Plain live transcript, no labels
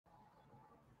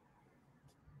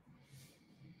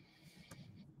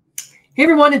Hey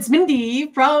everyone, it's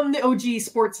Mindy from the OG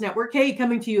Sports Network. Hey,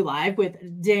 coming to you live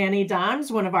with Danny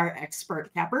Dimes, one of our expert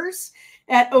cappers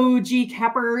at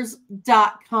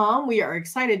ogcappers.com. We are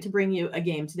excited to bring you a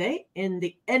game today in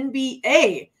the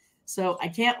NBA. So I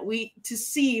can't wait to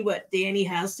see what Danny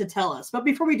has to tell us. But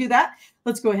before we do that,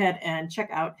 let's go ahead and check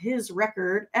out his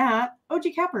record at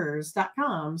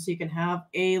ogcappers.com so you can have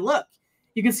a look.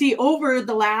 You can see over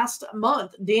the last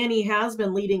month, Danny has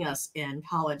been leading us in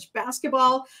college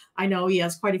basketball. I know he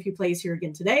has quite a few plays here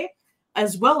again today,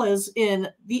 as well as in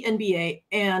the NBA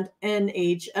and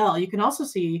NHL. You can also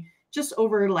see just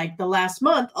over like the last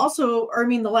month,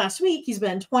 the last week, he's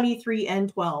been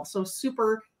 23-12. So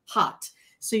super hot.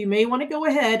 So you may want to go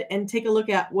ahead and take a look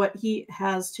at what he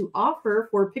has to offer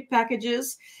for pick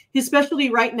packages. His specialty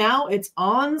right now, it's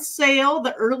on sale,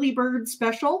 the early bird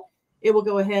special. It will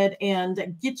go ahead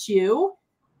and get you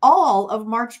all of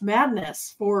March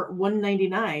Madness for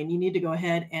 $199. You need to go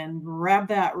ahead and grab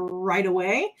that right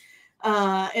away.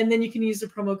 And then you can use the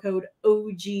promo code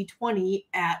OG20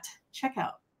 at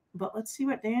checkout. But let's see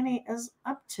what Danny is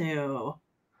up to.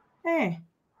 Hey.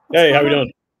 Hey, how we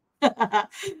doing?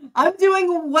 I'm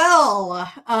doing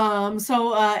well.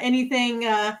 Anything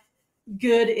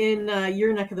good in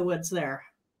your neck of the woods there?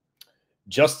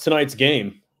 Just tonight's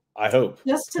game. I hope.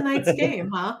 Just tonight's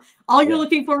game, huh? All you're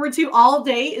looking forward to all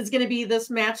day is going to be this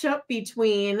matchup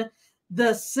between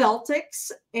the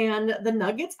Celtics and the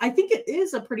Nuggets. I think it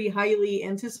is a pretty highly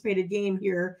anticipated game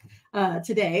here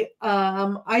today.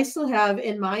 I still have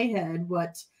in my head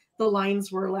what the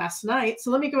lines were last night.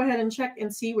 So let me go ahead and check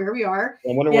and see where we are.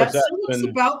 I wonder where it's at. It's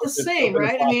about the same,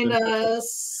 right? I mean,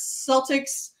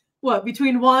 Celtics,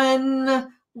 between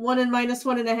one and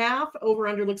 -1.5. Over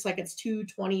under looks like it's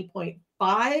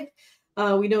 220.5.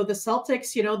 We know the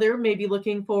Celtics, they're maybe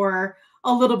looking for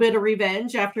a little bit of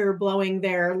revenge after blowing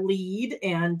their lead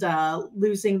and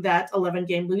losing that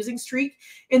 11-game losing streak.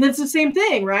 And it's the same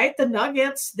thing, right? The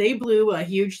Nuggets, they blew a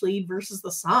huge lead versus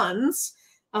the Suns,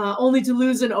 only to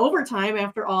lose in overtime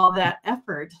after all that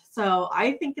effort. So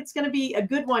I think it's going to be a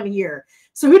good one here.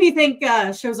 So who do you think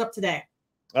shows up today?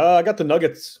 I got the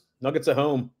Nuggets. Nuggets at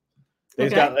home. They've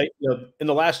got, in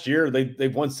the last year,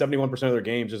 they've won 71% of their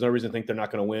games. There's no reason to think they're not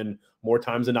going to win more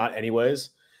times than not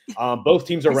anyways. Both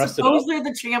teams are rested. Suppose they're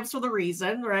the champs for the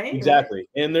reason, right? Exactly.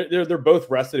 And they're both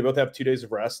rested. They both have 2 days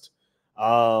of rest.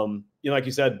 Like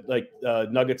you said,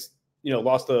 Nuggets,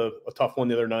 lost a tough one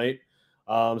the other night.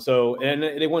 And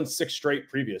they won 6 straight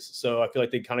previous. So I feel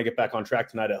like they kind of get back on track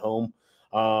tonight at home.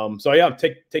 I'm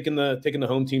taking the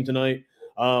home team tonight.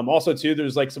 Also, too,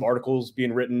 there's some articles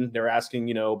being written. They're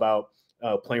asking, about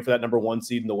playing for that #1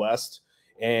 seed in the West,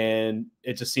 and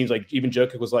it just seems like even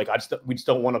Jokic was like, we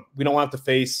don't want to have to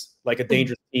face a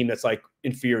dangerous team that's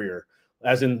inferior,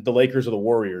 as in the Lakers or the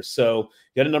Warriors. So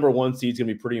get a #1 seed is going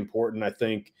to be pretty important. I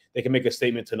think they can make a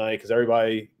statement tonight because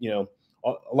everybody, a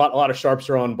lot of sharps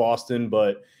are on Boston,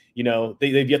 but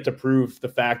they've yet to prove the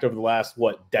fact over the last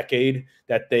decade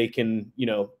that they can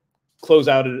close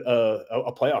out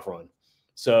a playoff run.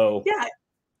 So yeah.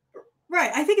 Right.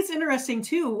 I think it's interesting,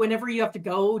 too, whenever you have to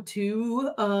go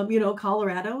to,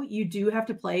 Colorado, you do have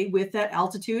to play with that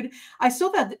altitude. I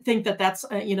still think that that's,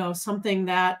 something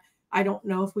that I don't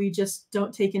know if we just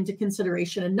don't take into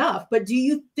consideration enough. But do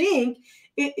you think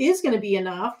it is going to be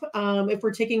enough if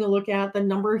we're taking a look at the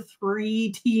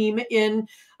 #3 team in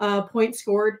points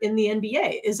scored in the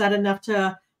NBA? Is that enough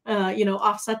to,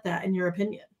 offset that, in your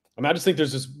opinion? I mean, I just think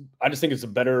it's a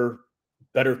better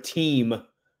team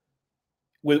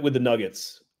with the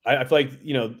Nuggets. I feel like,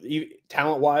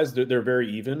 talent-wise, they're very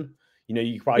even.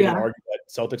 You probably can argue that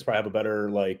Celtics probably have a better,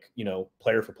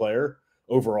 player for player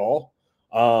overall.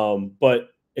 But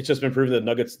it's just been proven that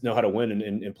Nuggets know how to win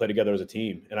and play together as a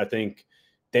team. And I think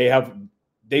I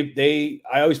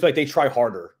always feel like they try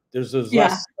harder. There's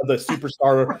less of the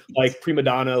superstar, prima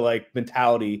donna,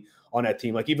 mentality on that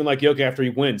team. Even Jokic after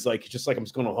he wins, he's just I'm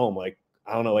just going home. I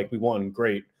don't know, we won.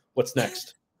 Great. What's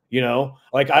next? I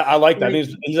like that.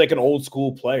 He's like an old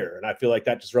school player, and I feel like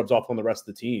that just rubs off on the rest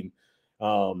of the team.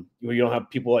 You don't have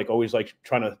people always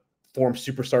trying to form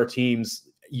superstar teams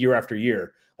year after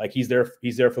year. He's there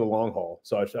for the long haul.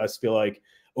 So I just feel like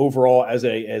overall, as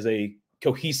a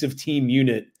cohesive team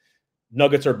unit,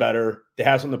 Nuggets are better. They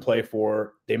have something to play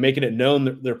for. They're making it known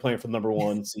that they're playing for the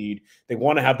 #1 seed. They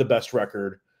want to have the best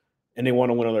record, and they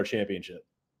want to win another championship.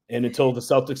 And until the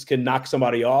Celtics can knock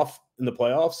somebody off in the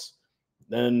playoffs,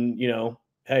 then,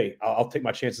 hey, I'll take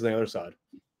my chances on the other side.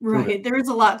 Right. There is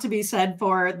a lot to be said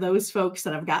for those folks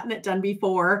that have gotten it done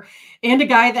before, and a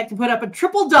guy that can put up a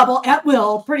triple-double at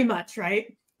will, pretty much,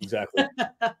 right? Exactly.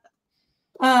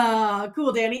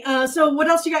 Cool, Danny. So what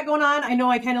else you got going on? I know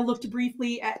I kind of looked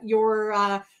briefly at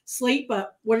your slate,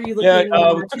 but what are you looking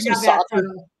we took some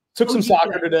soccer. Took some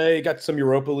soccer today. Got some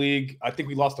Europa League. I think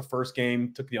we lost the first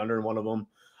game. Took the under in one of them.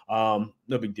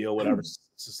 No big deal. Whatever. It's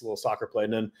just a little soccer play.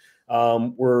 And then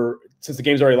since the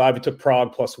game's already live, we took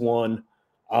Prague +1,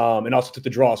 and also took the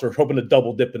draw. So we're hoping to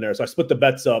double dip in there. So I split the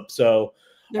bets up. So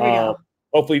there we go.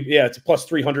 Hopefully, yeah, it's a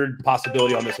 +300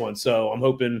 possibility on this one. So I'm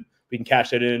hoping we can cash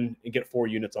that in and get 4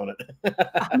 units on it.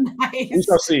 Nice. We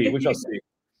shall see. We shall see.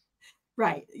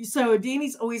 Right. So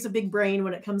Danny's always a big brain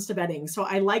when it comes to betting. So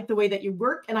I like the way that you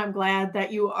work, and I'm glad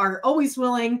that you are always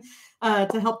willing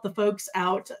to help the folks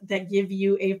out that give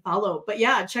you a follow. But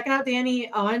yeah, check out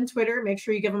Danny on Twitter. Make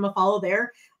sure you give him a follow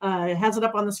there. It has it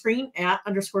up on the screen at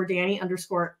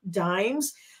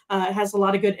 _Danny_Dimes. It has a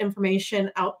lot of good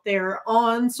information out there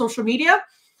on social media.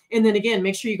 And then again,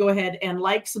 make sure you go ahead and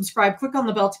like, subscribe, click on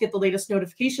the bell to get the latest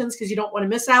notifications because you don't want to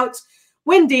miss out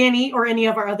when Danny or any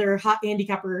of our other hot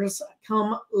handicappers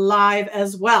come live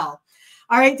as well.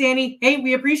 All right, Danny. Hey,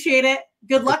 we appreciate it.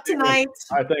 Good luck tonight.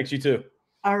 All right, thanks. You too.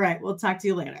 All right, we'll talk to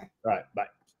you later. All right, bye.